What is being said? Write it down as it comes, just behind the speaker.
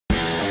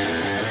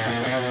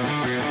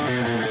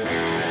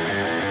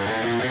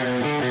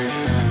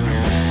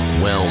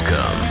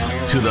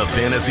to the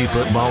Fantasy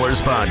Footballers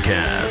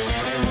Podcast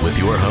with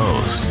your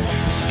hosts,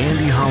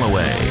 Andy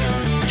Holloway,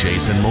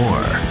 Jason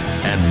Moore,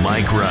 and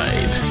Mike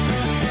Wright.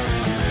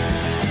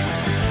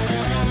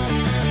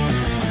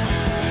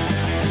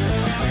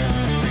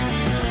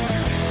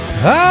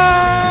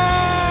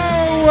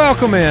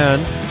 Welcome in.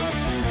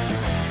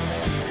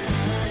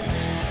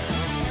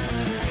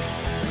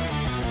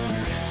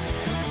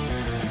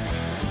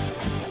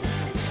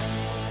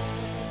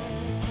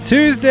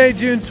 Tuesday,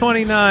 June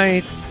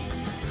 29th.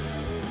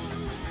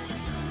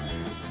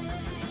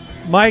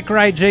 Mike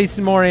Wright,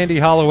 Jason Moore, Andy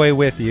Holloway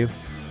with you.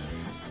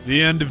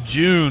 The end of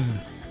June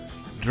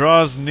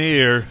draws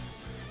near.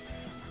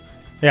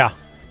 Yeah.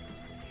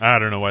 I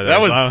don't know why that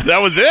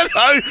was it.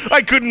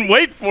 I couldn't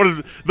wait for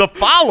the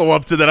follow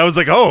up to that. I was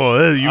like,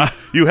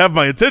 you have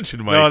my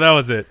attention, Mike. No, that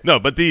was it. No,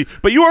 but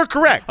you are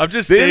correct. I'm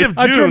just the end of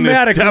June. A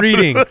dramatic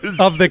reading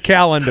of the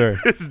calendar.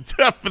 It's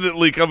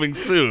definitely coming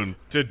soon.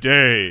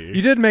 Today.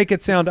 You did make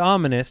it sound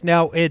ominous.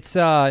 Now it's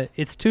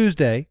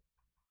Tuesday,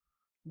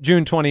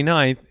 June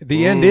 29th.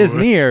 The end is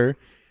near.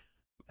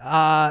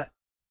 We're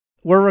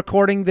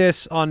recording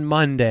this on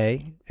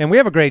Monday, and we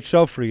have a great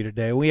show for you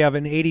today. We have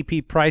an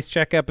ADP price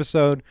check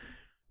episode.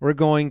 We're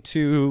going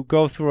to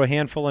go through a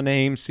handful of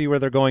names, see where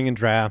they're going in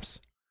drafts,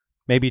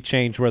 maybe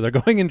change where they're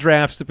going in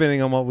drafts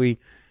depending on what we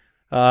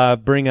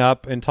bring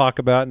up and talk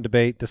about and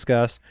debate,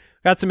 discuss.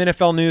 Got some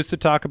NFL news to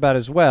talk about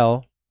as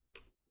well.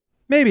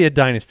 Maybe a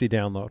dynasty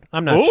download.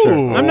 I'm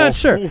not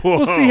sure.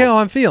 We'll see how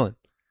I'm feeling.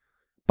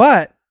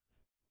 But,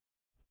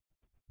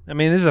 I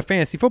mean, this is a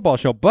fantasy football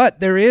show, but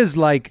there is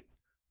like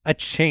a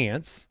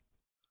chance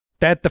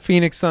that the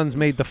Phoenix Suns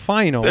made the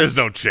finals. There's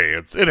no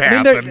chance. It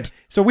happened.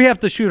 So we have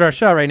to shoot our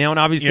shot right now, and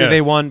obviously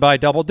they won by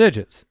double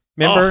digits.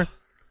 Remember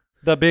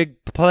the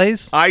big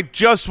plays? I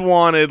just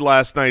wanted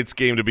last night's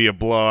game to be a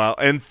blowout,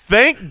 and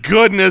thank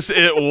goodness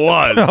it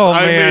was.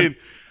 Man.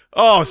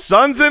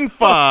 Suns in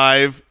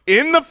 5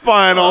 in the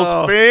finals.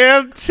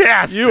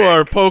 Fantastic. You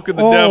are poking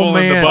the devil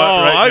in the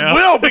butt right now. I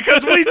will,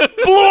 because we blew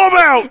them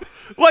out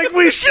like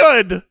we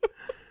should.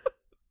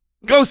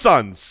 Go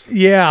Suns.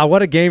 Yeah,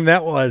 what a game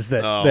that was.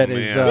 Oh,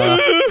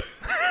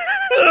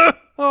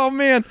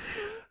 man.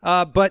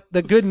 But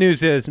the good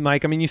news is,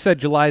 Mike, I mean, you said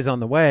July's on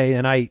the way,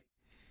 and I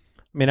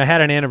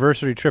had an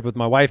anniversary trip with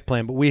my wife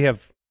planned, but we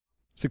have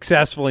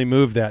successfully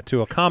moved that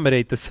to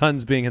accommodate the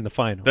Suns being in the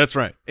final. That's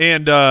right.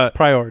 And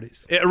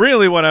priorities.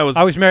 Really what I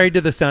was married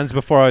to the Suns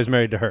before I was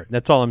married to her.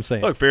 That's all I'm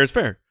saying. Look, fair is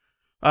fair.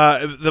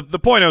 The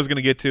point I was going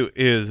to get to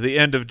is the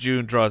end of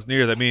June draws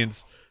near. That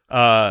means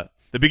the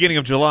beginning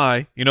of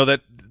July, you know,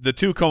 that the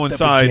two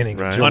coincide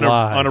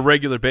on a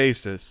regular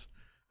basis.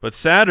 But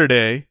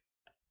Saturday,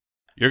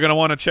 you're going to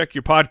want to check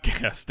your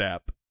podcast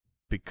app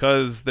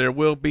because there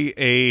will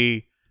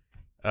be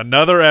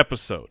another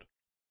episode.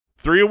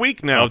 3 a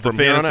week now of the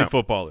Fantasy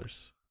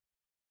Footballers.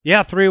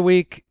 Yeah, 3 a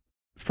week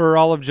for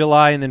all of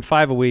July and then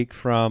 5 a week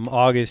from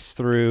August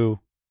through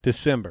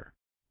December.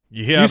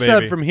 Yeah, you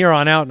said from here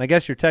on out, and I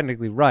guess you're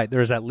technically right.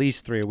 There's at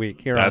least 3 a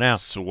week on out.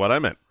 That's what I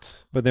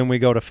meant. But then we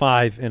go to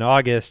 5 in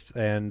August,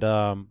 and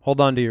hold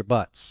on to your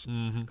butts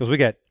because we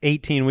got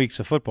 18 weeks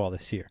of football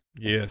this year.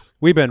 Yes.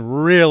 We've been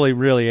really,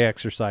 really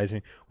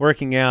exercising,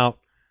 working out,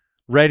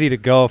 ready to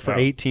go for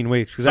 18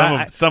 weeks.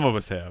 Some of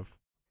us have.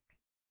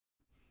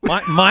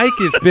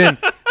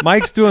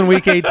 Mike's doing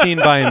week 18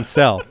 by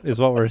himself is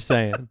what we're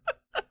saying.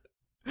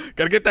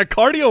 Got to get that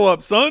cardio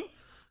up, son.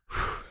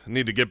 I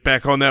need to get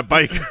back on that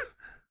bike.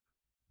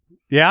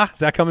 Yeah? Is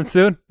that coming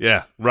soon?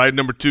 Yeah. Ride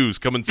number 2 is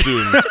coming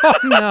soon. Oh,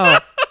 no.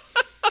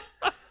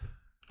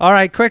 All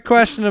right, quick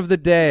question of the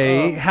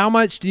day. How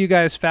much do you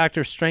guys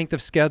factor strength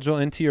of schedule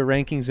into your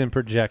rankings and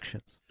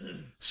projections?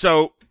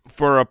 So,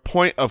 for a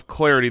point of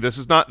clarity, this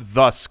is not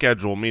the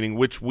schedule, meaning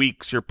which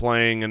weeks you're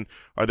playing and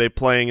are they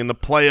playing in the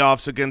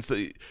playoffs against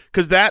the –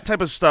 because that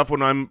type of stuff,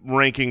 when I'm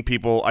ranking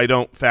people, I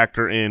don't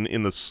factor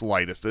in the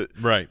slightest.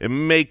 It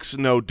makes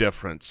no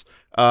difference.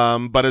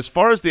 But as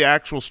far as the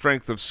actual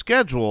strength of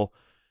schedule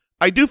 –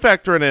 I do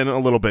factor it in a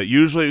little bit.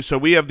 Usually, so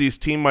we have these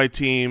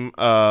team-by-team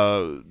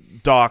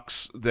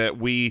docs that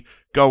we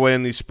go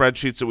in, these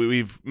spreadsheets that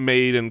we've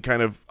made and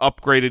kind of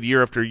upgraded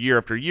year after year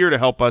after year to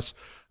help us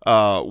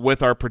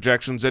with our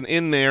projections. And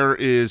in there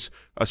is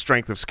a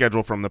strength of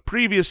schedule from the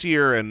previous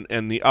year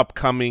and the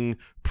upcoming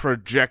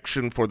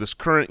projection for this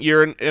current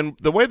year. And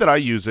the way that I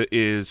use it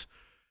is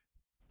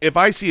if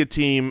I see a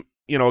team –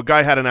 you know, a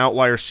guy had an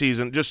outlier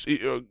season, just,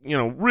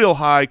 real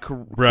high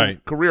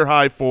career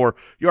high for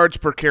yards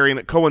per carry, and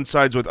it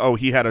coincides with,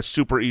 he had a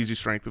super easy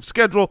strength of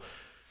schedule.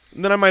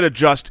 And then I might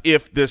adjust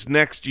if this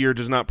next year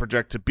does not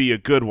project to be a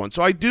good one.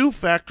 So I do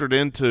factor it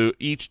into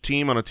each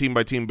team on a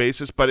team-by-team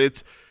basis, but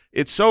it's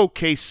so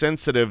case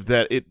sensitive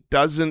that it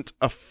doesn't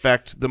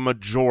affect the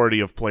majority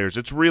of players.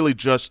 It's really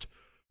just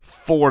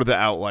for the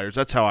outliers.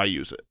 That's how I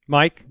use it.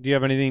 Mike, do you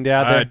have anything to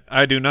add there?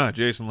 I do not.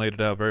 Jason laid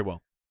it out very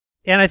well.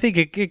 And I think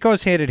it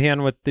goes hand in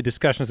hand with the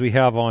discussions we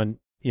have on,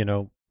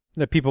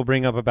 that people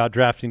bring up about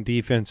drafting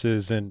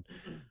defenses and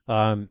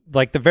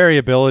like the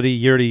variability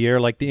year to year.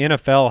 Like the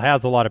NFL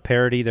has a lot of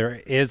parity. There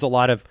is a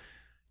lot of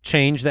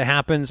change that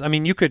happens. I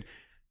mean,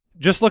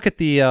 just look at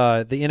the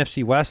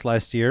NFC West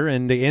last year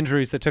and the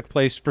injuries that took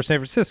place for San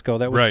Francisco.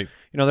 That was, right.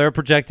 They were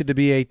projected to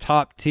be a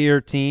top-tier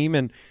team,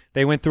 and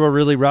they went through a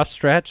really rough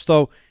stretch.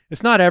 So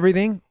it's not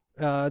everything.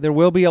 There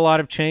will be a lot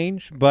of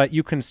change, but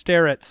you can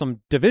stare at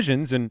some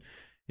divisions, and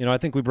I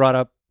think we brought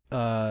up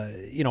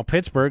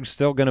Pittsburgh's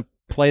still going to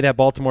play that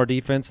Baltimore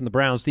defense and the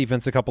Browns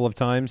defense a couple of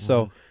times.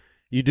 So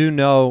you do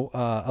know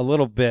a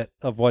little bit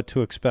of what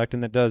to expect,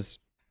 and that does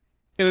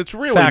it's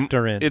really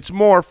factor in. It's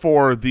more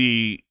for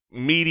the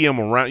medium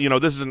around.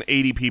 This is an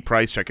ADP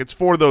price check. It's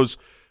for those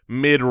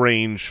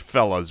mid-range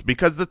fellas,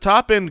 because the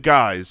top-end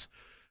guys,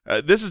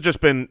 this has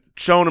just been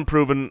shown and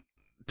proven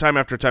time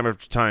after time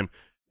after time.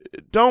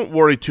 Don't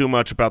worry too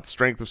much about the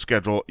strength of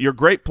schedule. Your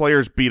great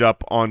players beat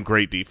up on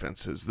great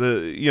defenses.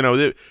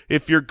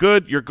 If you're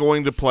good, you're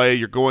going to play,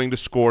 you're going to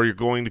score, you're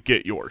going to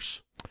get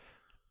yours.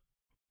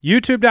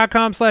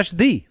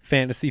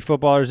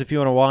 YouTube.com/TheFantasyFootballers. If you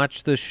want to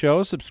watch the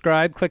show,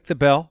 subscribe, click the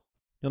bell.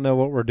 You'll know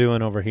what we're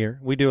doing over here.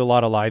 We do a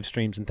lot of live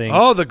streams and things.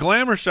 Oh, the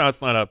glamour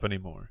shot's not up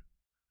anymore.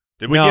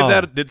 Did we give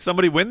that? Did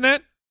somebody win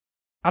that?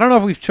 I don't know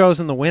if we've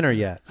chosen the winner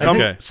yet.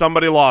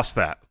 Somebody lost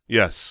that.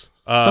 Yes.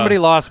 Somebody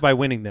lost by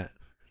winning that.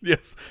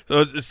 Yes.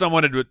 So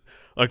someone had,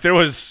 there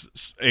was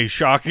a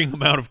shocking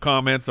amount of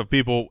comments of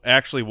people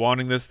actually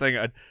wanting this thing.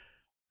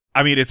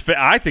 I mean,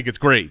 I think it's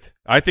great.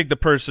 I think the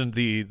person,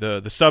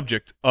 the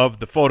subject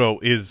of the photo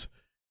is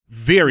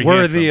very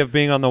worthy handsome. Of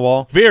being on the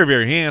wall. Very,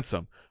 very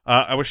handsome.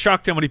 I was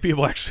shocked how many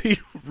people actually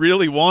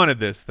really wanted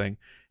this thing.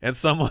 And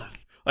someone,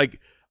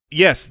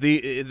 yes,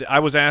 I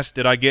was asked,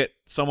 did I get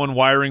someone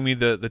wiring me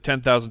the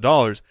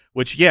 $10,000?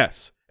 Which,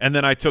 yes. And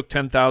then I took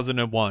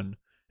 $10,001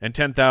 and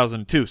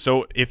 $10,002.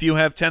 So if you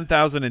have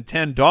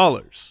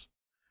 $10,010,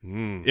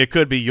 it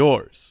could be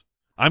yours.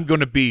 I'm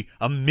going to be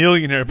a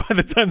millionaire by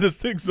the time this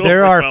thing's over.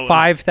 There are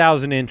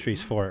 5,000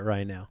 entries for it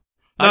right now.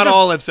 Not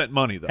all have sent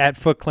money, though. At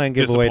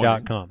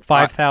footclangiveaway.com.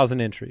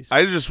 5,000 entries.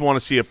 I just want to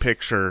see a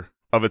picture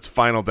of its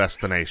final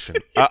destination.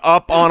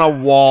 Up on a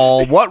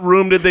wall. What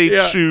room did they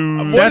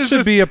choose? That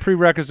should be a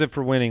prerequisite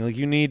for winning.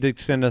 You need to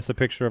send us a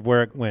picture of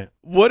where it went.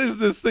 What is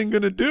this thing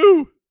going to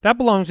do? That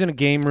belongs in a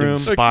game room.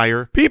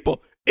 Inspire.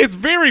 People, it's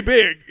very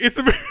big. It's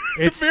a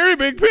very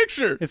big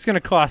picture. It's going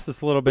to cost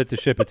us a little bit to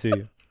ship it to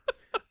you.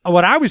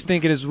 What I was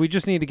thinking is we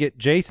just need to get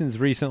Jason's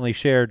recently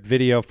shared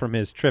video from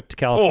his trip to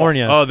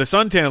California. Oh, the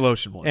suntan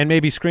lotion one. And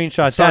maybe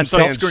screenshot that.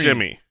 Sunscreen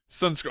shimmy.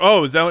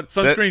 Oh, is that what?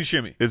 Sunscreen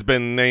shimmy. It's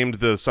been named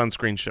the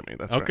sunscreen shimmy.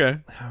 That's okay. Right.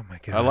 Oh my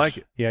gosh. I like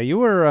it. Yeah, you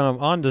were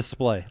on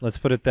display. Let's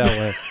put it that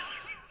way.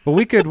 But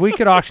we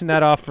could auction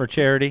that off for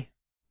charity.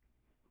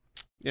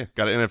 Yeah,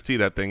 got to NFT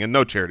that thing, and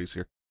no charities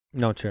here.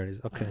 No charities.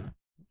 Okay.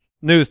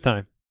 News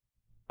time.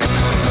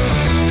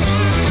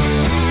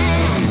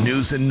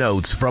 News and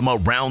notes from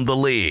around the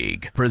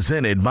league,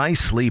 presented by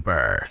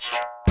Sleeper.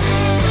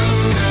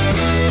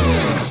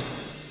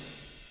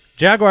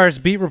 Jaguars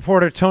beat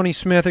reporter Tony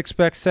Smith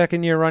expects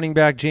second-year running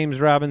back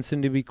James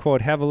Robinson to be,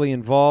 quote, heavily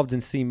involved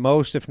and see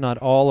most, if not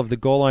all, of the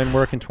goal line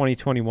work in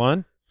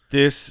 2021.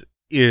 This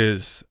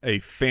is a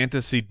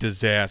fantasy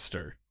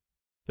disaster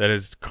that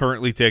is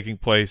currently taking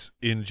place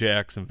in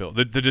Jacksonville.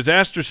 The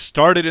disaster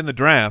started in the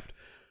draft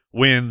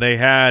when they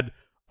had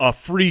a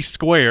free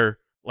square,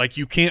 like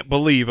you can't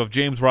believe, of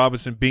James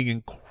Robinson being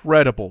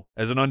incredible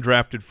as an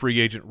undrafted free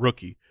agent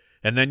rookie.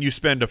 And then you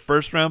spend a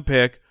first-round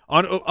pick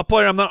on a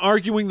player. I'm not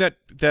arguing that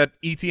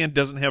ETN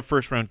doesn't have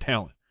first-round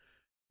talent,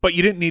 but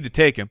you didn't need to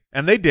take him,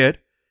 and they did.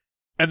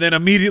 And then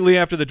immediately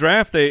after the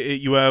draft,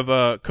 you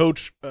have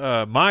Coach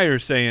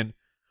Myers saying,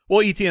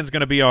 well, ETN's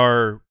going to be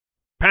our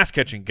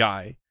pass-catching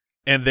guy.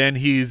 And then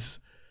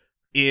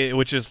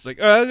which is like,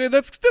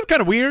 that's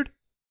kind of weird.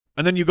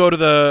 And then you go to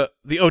the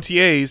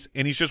OTAs,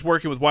 and he's just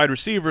working with wide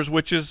receivers,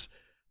 which is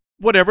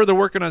whatever. They're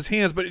working on his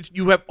hands. But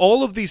you have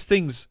all of these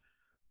things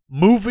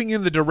moving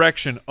in the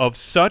direction of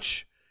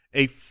such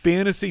a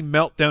fantasy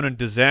meltdown and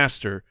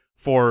disaster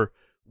for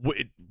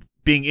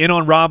being in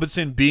on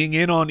Robinson, being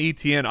in on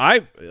ETN.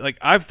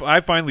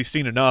 I've finally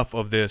seen enough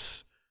of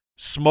this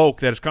smoke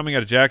that is coming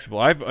out of Jacksonville.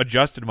 I've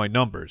adjusted my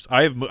numbers.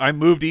 I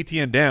moved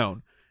ETN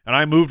down, and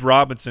I moved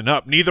Robinson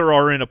up. Neither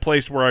are in a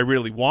place where I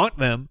really want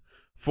them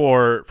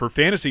for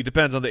fantasy.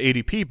 Depends on the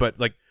ADP, but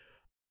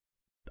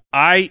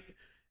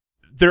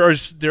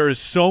there is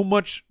so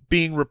much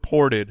being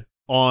reported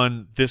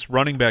on this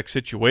running back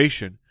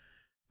situation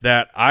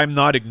that I'm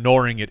not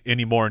ignoring it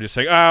anymore and just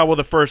saying, well,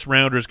 the first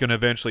rounder is going to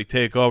eventually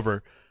take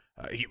over.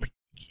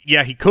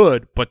 He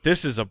could, but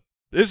this is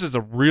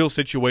a real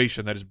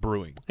situation that is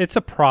brewing. It's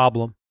a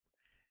problem.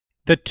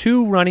 The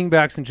two running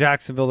backs in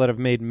Jacksonville that have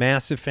made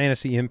massive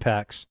fantasy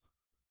impacts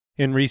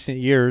in recent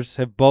years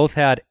have both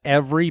had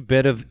every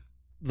bit of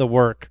the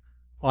work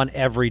on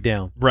every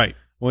down. Right.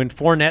 When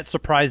Fournette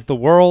surprised the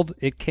world,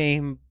 it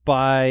came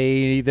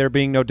by there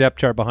being no depth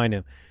chart behind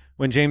him.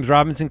 When James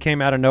Robinson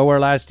came out of nowhere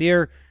last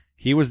year,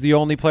 he was the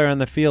only player on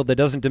the field. That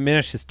doesn't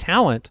diminish his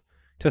talent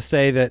to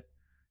say that,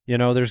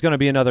 there's going to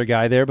be another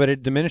guy there, but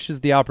it diminishes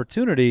the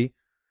opportunity.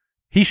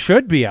 He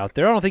should be out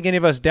there. I don't think any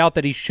of us doubt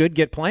that he should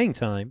get playing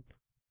time.